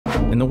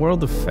In the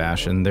world of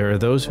fashion, there are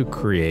those who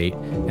create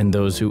and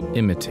those who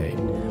imitate,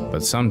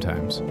 but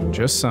sometimes,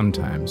 just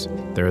sometimes,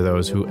 there are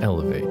those who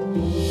elevate. I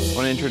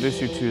want to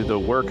introduce you to the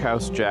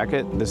Workhorse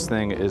jacket. This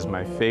thing is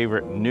my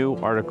favorite new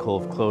article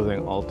of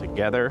clothing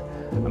altogether.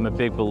 I'm a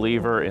big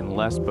believer in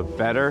less but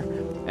better,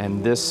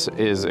 and this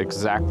is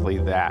exactly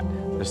that.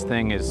 This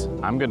thing is,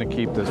 I'm going to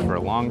keep this for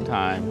a long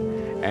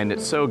time, and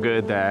it's so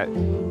good that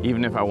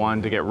even if I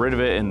wanted to get rid of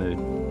it in the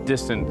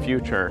distant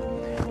future,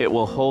 it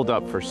will hold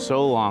up for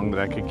so long that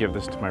I could give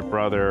this to my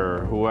brother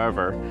or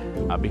whoever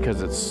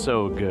because it's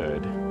so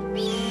good.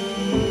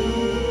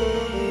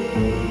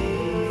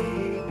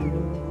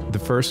 The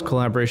first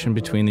collaboration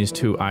between these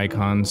two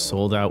icons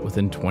sold out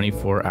within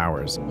 24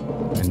 hours,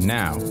 and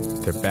now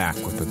they're back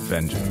with a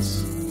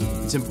vengeance.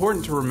 It's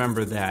important to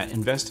remember that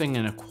investing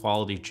in a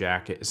quality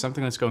jacket is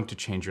something that's going to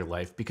change your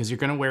life because you're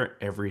going to wear it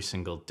every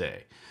single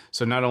day.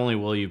 So not only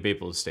will you be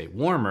able to stay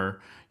warmer,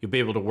 you'll be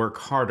able to work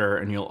harder,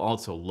 and you'll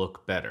also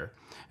look better.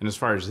 And as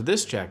far as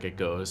this jacket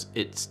goes,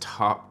 it's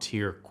top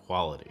tier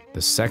quality.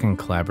 The second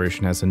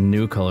collaboration has a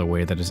new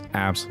colorway that is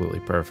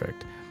absolutely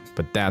perfect,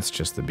 but that's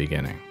just the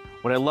beginning.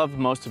 What I love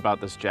most about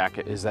this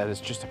jacket is that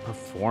it's just a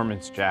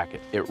performance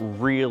jacket. It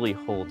really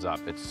holds up.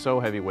 It's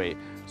so heavyweight,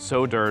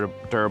 so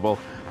durable.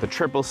 The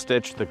triple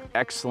stitch, the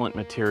excellent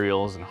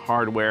materials and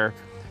hardware,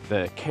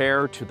 the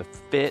care to the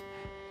fit,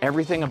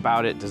 everything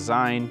about it,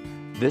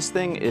 design. This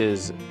thing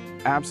is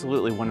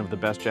absolutely one of the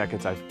best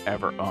jackets I've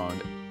ever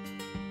owned.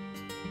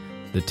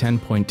 The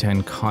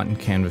 10.10 cotton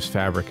canvas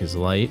fabric is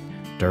light,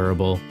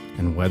 durable,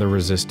 and weather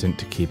resistant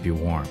to keep you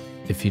warm.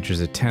 It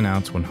features a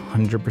 10-ounce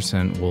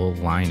 100% wool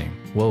lining,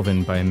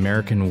 woven by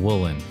American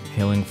Woolen,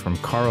 hailing from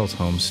Carl's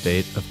home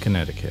state of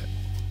Connecticut.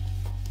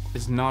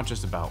 It's not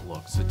just about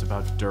looks, it's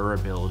about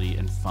durability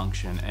and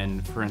function,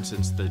 and for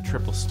instance, the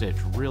triple stitch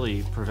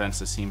really prevents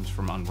the seams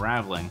from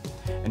unraveling,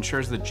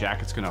 ensures the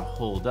jacket's going to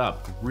hold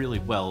up really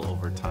well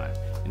over time.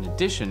 In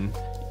addition,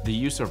 the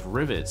use of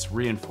rivets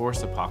reinforce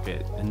the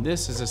pocket, and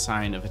this is a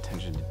sign of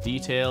attention to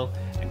detail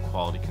and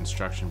quality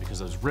construction because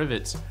those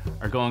rivets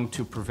are going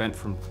to prevent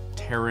from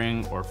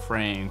tearing or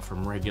fraying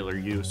from regular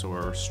use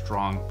or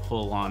strong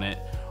pull on it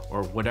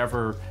or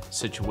whatever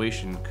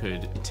situation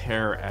could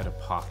tear at a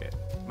pocket.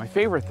 My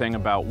favorite thing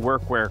about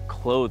workwear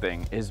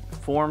clothing is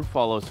form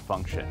follows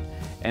function.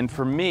 And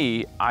for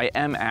me, I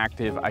am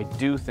active, I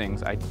do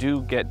things, I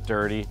do get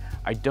dirty,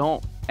 I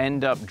don't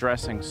end up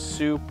dressing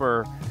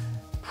super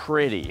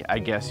pretty, I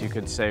guess you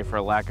could say, for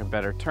lack of a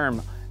better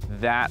term,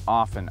 that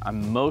often.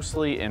 I'm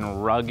mostly in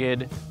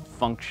rugged,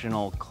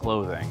 functional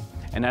clothing.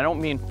 And I don't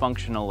mean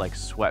functional like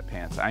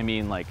sweatpants. I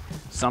mean like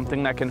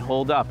something that can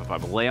hold up if I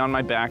lay on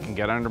my back and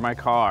get under my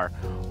car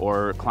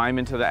or climb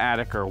into the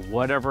attic or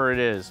whatever it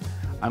is.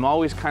 I'm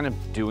always kind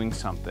of doing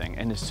something.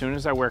 And as soon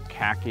as I wear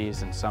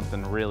khakis and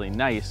something really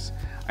nice,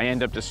 I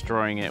end up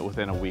destroying it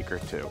within a week or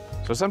two.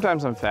 So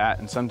sometimes I'm fat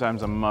and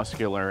sometimes I'm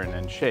muscular and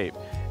in shape.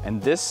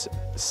 And this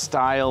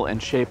style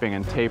and shaping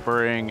and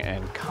tapering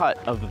and cut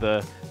of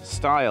the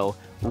style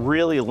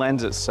really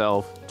lends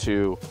itself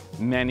to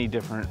many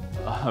different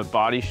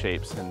body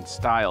shapes and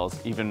styles,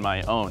 even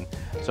my own.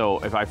 So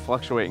if I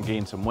fluctuate and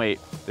gain some weight,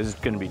 this is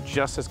going to be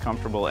just as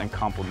comfortable and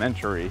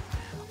complementary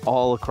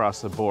all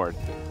across the board.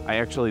 I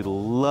actually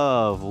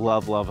love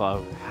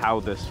how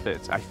this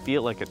fits. I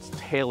feel like it's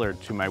tailored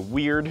to my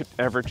weird,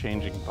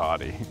 ever-changing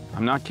body.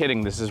 I'm not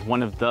kidding, this is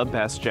one of the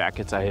best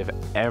jackets I have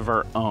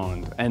ever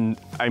owned. And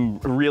I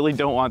really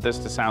don't want this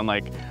to sound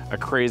like a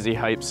crazy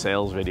hype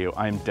sales video.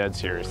 I'm dead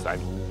serious, I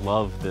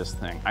love this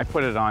thing. I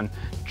put it on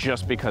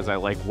just because I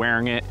like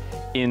wearing it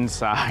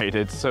inside.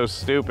 It's so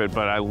stupid,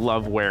 but I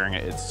love wearing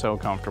it. It's so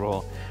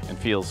comfortable and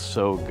feels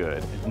so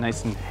good. It's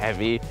nice and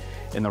heavy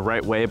in the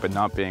right way, but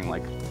not being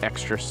like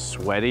extra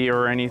sweaty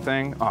or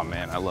anything. Oh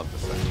man, I love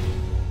this thing.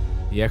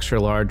 The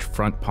extra large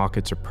front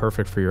pockets are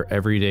perfect for your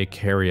everyday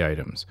carry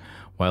items,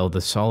 while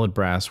the solid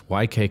brass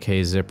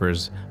YKK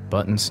zippers,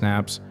 button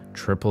snaps,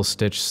 triple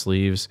stitch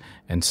sleeves,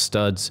 and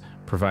studs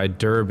provide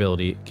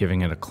durability,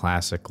 giving it a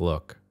classic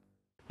look.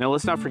 Now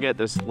let's not forget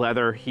this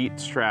leather heat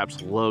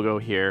straps logo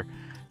here.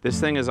 This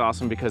thing is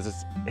awesome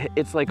because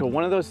it's like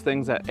one of those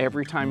things that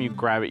every time you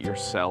grab it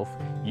yourself,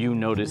 you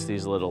notice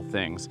these little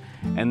things.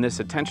 And this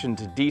attention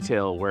to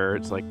detail where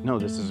it's like, no,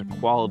 this is a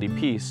quality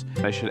piece.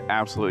 I should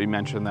absolutely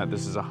mention that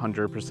this is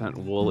 100%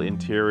 wool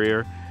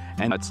interior,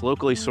 and it's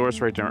locally sourced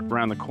right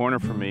around the corner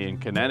from me in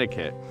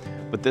Connecticut.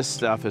 But this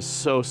stuff is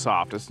so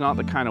soft. It's not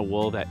the kind of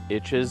wool that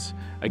itches.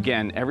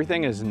 Again,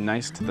 everything is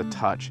nice to the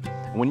touch.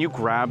 When you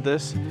grab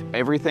this,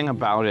 everything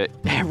about it,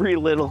 every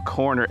little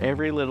corner,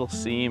 every little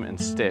seam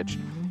and stitch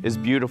is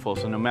beautiful.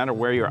 So no matter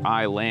where your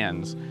eye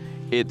lands,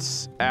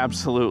 it's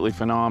absolutely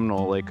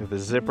phenomenal. Like the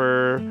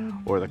zipper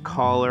or the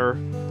collar,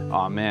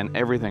 oh man,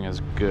 everything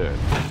is good.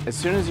 As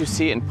soon as you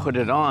see it and put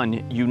it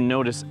on, you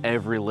notice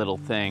every little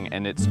thing,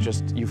 and it's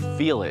just, you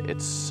feel it.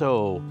 It's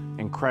so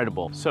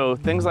incredible. So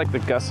things like the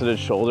gusseted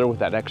shoulder with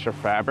that extra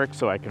fabric,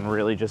 so I can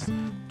really just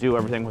do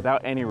everything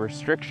without any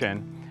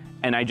restriction.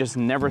 and I just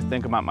never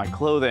think about my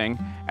clothing.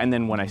 And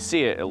then when I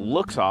see it, it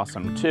looks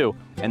awesome too.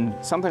 And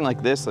something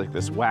like this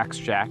wax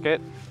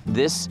jacket,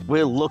 this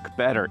will look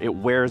better. It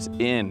wears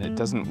in, it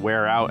doesn't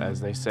wear out,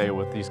 as they say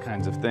with these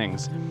kinds of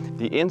things.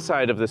 The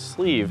inside of the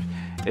sleeve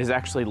is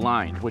actually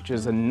lined, which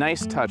is a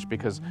nice touch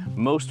because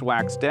most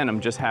wax denim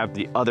just have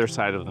the other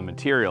side of the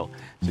material.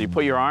 So you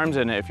put your arms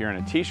in it if you're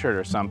in a t-shirt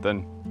or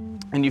something,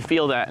 and you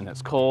feel that and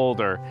it's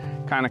cold or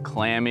kind of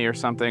clammy or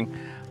something.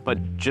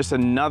 But just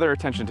another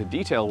attention to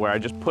detail where I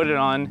just put it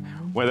on,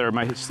 whether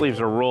my sleeves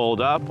are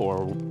rolled up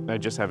or I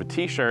just have a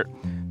t-shirt,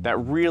 that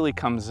really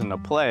comes into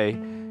play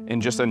in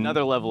just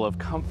another level of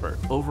comfort.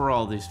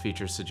 Overall, these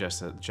features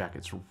suggest that the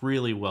jacket's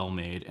really well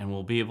made and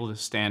will be able to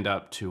stand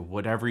up to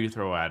whatever you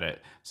throw at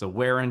it. So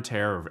wear and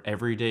tear of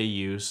everyday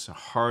use,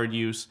 hard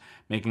use,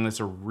 making this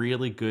a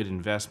really good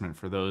investment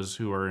for those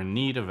who are in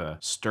need of a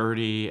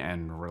sturdy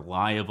and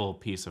reliable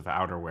piece of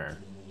outerwear.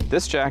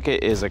 This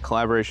jacket is a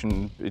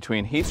collaboration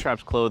between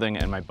Heatstraps Clothing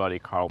and my buddy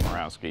Carl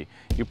Murawski.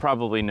 You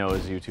probably know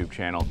his YouTube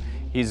channel.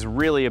 He's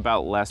really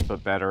about less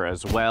but better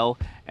as well,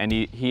 and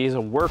he's a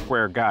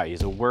workwear guy.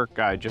 He's a work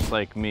guy just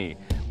like me,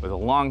 with a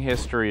long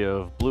history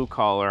of blue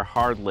collar,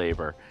 hard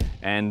labor,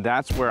 and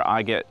that's where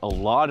I get a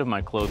lot of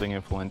my clothing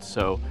influence.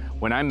 So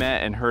when I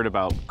met and heard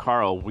about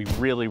Carl, we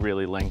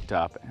really linked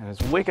up, and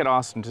it's wicked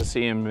awesome to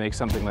see him make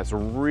something that's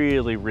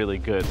really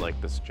good like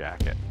this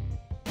jacket.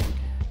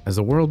 As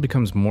the world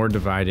becomes more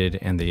divided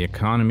and the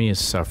economy is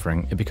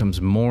suffering, it becomes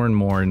more and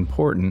more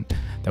important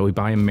that we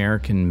buy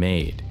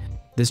American-made.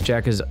 This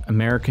jacket is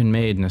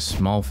American-made in a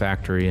small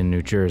factory in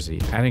New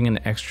Jersey, adding an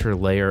extra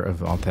layer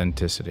of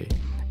authenticity.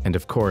 And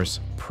of course,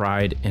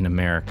 pride in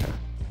America.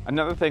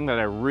 Another thing that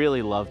I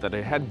really love that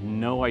I had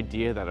no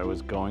idea that I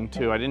was going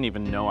to, I didn't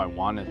even know I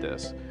wanted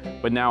this,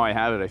 but now I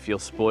have it, I feel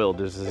spoiled.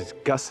 There's these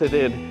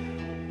gusseted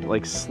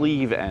like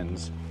sleeve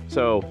ends.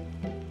 So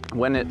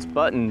when it's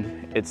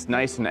buttoned, it's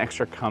nice and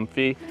extra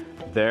comfy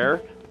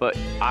there, but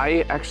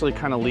I actually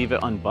kind of leave it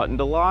unbuttoned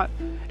a lot,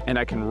 and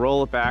I can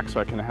roll it back so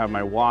I can have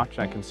my watch,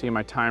 I can see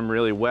my time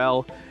really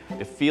well.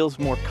 It feels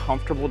more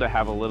comfortable to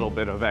have a little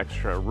bit of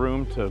extra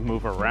room to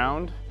move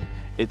around.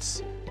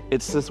 It's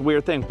this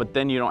weird thing, but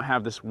then you don't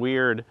have this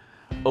weird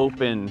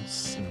open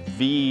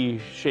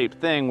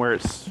V-shaped thing where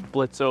it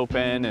splits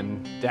open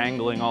and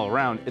dangling all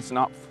around. It's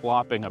not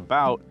flopping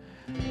about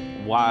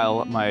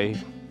while my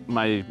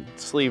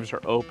sleeves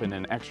are open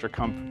and extra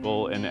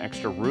comfortable and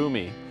extra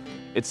roomy.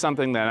 It's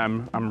something that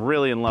I'm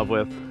really in love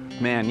with.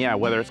 Man, yeah,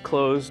 whether it's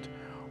closed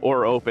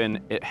or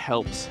open, it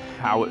helps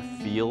how it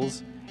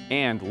feels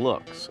and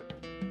looks.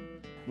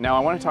 Now I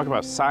want to talk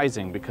about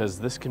sizing because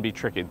this can be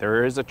tricky.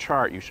 There is a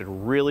chart. You should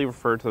really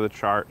refer to the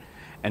chart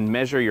and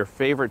measure your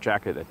favorite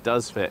jacket that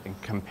does fit and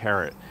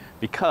compare it,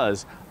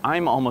 because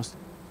I'm almost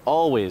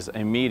always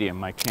a medium.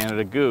 My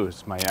Canada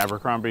Goose, my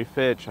Abercrombie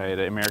Fitch, I had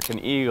an American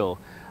Eagle,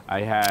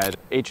 I had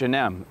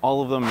H&M,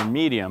 all of them are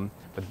medium,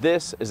 but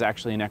this is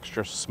actually an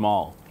extra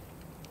small.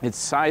 It's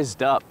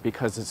sized up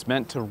because it's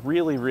meant to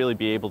really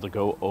be able to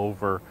go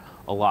over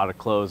a lot of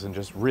clothes and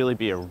just really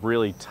be a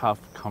really tough,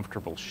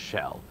 comfortable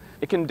shell.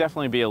 It can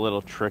definitely be a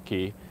little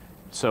tricky,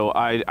 so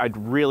I'd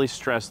really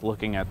stress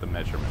looking at the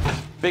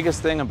measurements.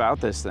 Biggest thing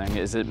about this thing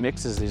is it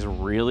mixes these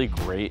really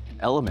great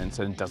elements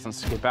and it doesn't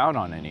skip out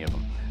on any of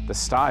them. The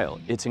style,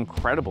 it's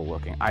incredible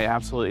looking. I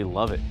absolutely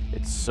love it.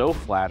 It's so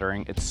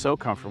flattering, it's so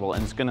comfortable,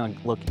 and it's gonna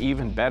look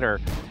even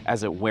better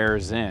as it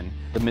wears in.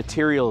 The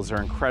materials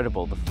are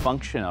incredible. The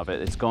function of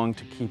it, it's going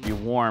to keep you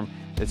warm.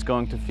 It's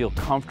going to feel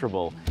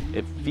comfortable.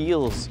 It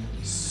feels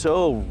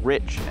so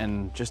rich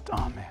and just,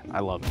 oh man, I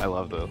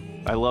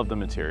love the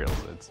materials.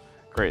 It's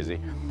crazy.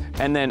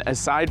 And then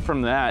aside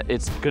from that,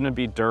 it's gonna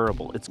be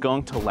durable. It's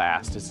going to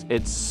last.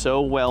 It's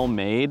so well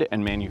made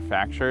and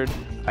manufactured.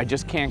 I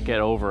just can't get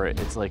over it.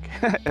 It's like,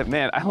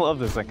 man, I love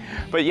this thing.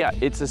 But yeah,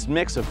 it's this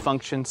mix of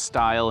function,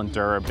 style, and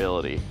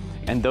durability.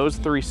 And those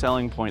three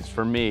selling points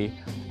for me,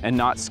 and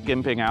not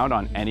skimping out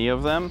on any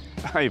of them,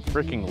 I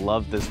freaking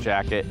love this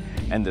jacket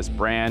and this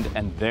brand,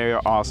 and they're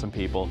awesome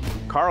people.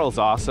 Carl's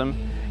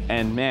awesome,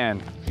 and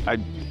man,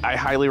 I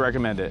highly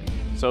recommend it.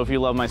 So if you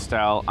love my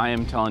style, I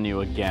am telling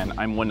you again,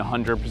 I'm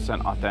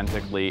 100%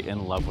 authentically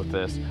in love with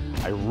this.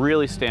 I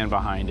really stand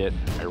behind it.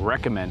 I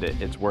recommend it.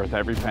 It's worth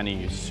every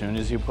penny. As soon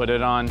as you put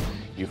it on,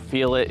 you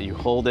feel it, you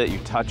hold it, you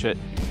touch it.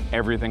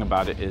 Everything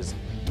about it is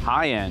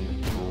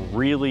high-end,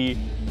 really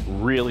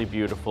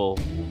beautiful,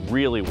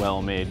 really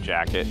well-made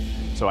jacket.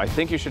 So I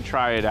think you should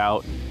try it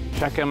out.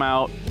 Check them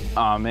out.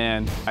 Oh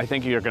man, I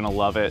think you're gonna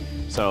love it.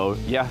 So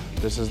yeah,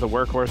 this is the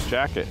Workhorse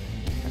jacket.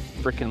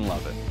 I freaking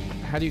love it.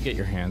 How do you get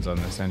your hands on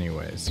this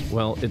anyways?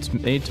 Well, it's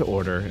made to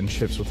order and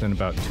ships within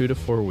about 2 to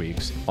 4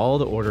 weeks. All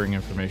the ordering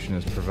information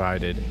is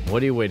provided.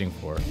 What are you waiting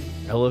for?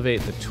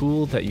 Elevate the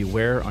tool that you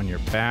wear on your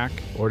back.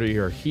 Order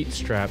your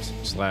Heatstraps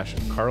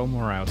 / Carl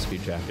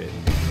Murawski jacket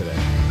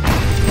today.